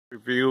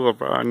Review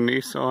of our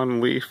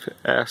Nissan Leaf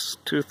S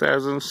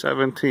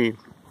 2017.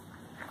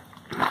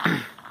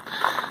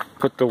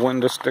 Put the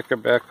window sticker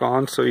back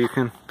on so you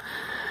can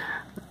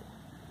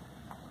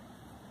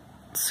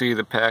see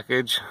the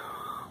package.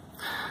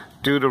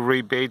 Due to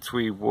rebates,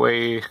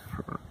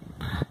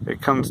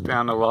 it comes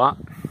down a lot.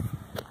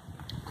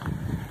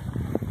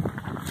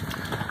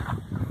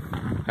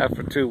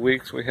 After 2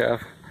 weeks, we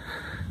have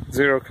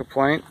 0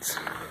 complaints.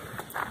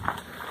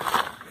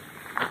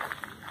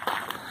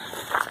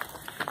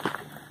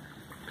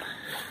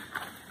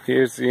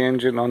 Here's the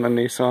engine on the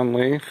Nissan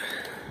Leaf.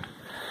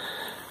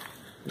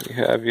 You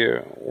have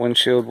your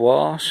windshield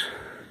wash,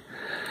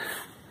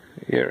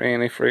 your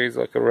antifreeze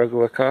like a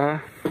regular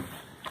car,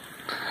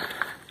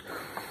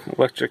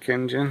 electric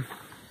engine,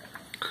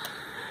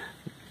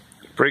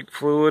 brake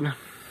fluid,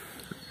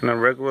 and a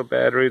regular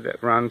battery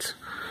that runs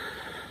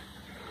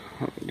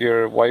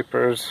your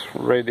wipers,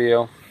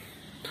 radio,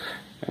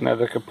 and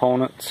other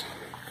components.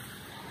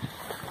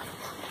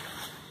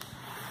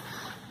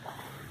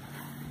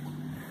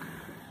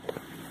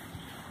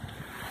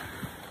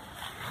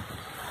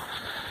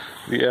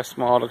 The S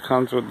model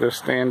comes with the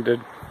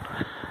standard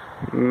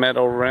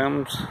metal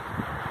rims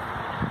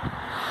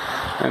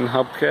and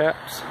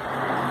hubcaps.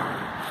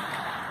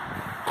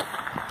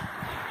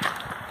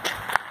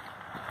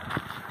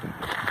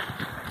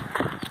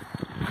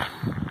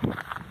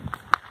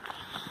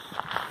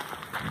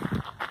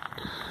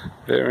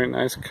 Very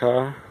nice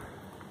car.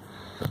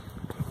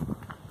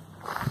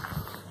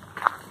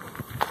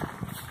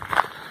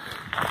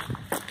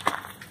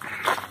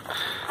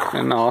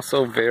 And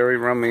also very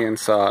roomy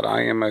inside.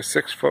 I am a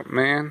 6-foot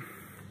man,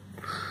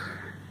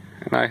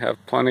 and I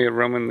have plenty of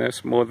room in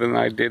this, more than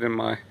I did in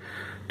my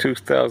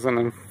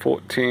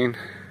 2014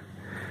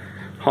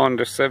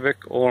 Honda Civic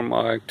or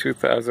my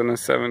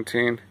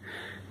 2017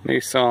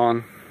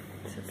 Nissan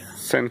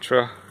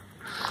Sentra.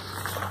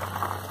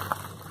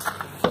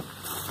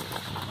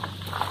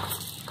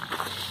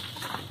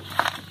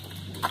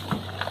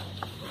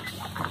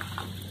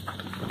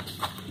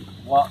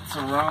 Lots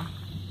of room.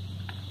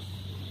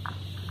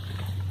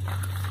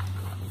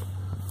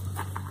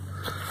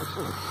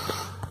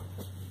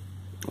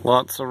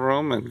 Lots of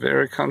room and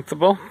very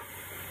comfortable.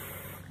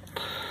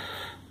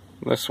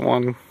 This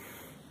one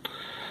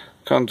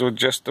comes with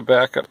just a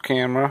backup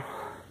camera.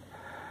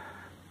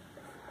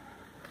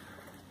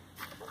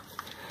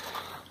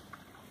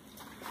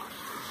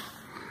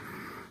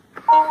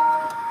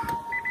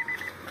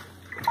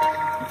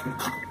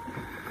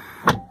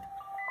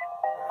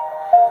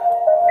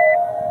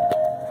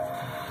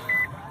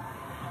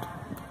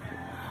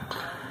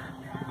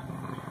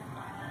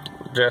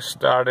 Just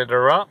started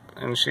her up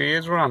and she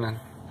is running.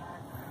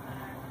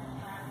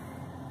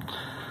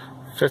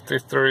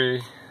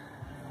 53%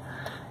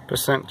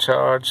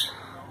 charge,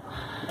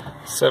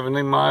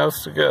 70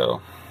 miles to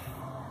go.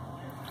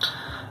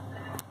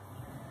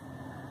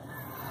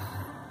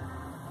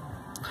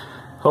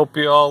 Hope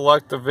you all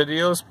like the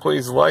videos.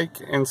 Please like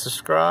and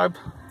subscribe.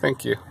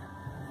 Thank you.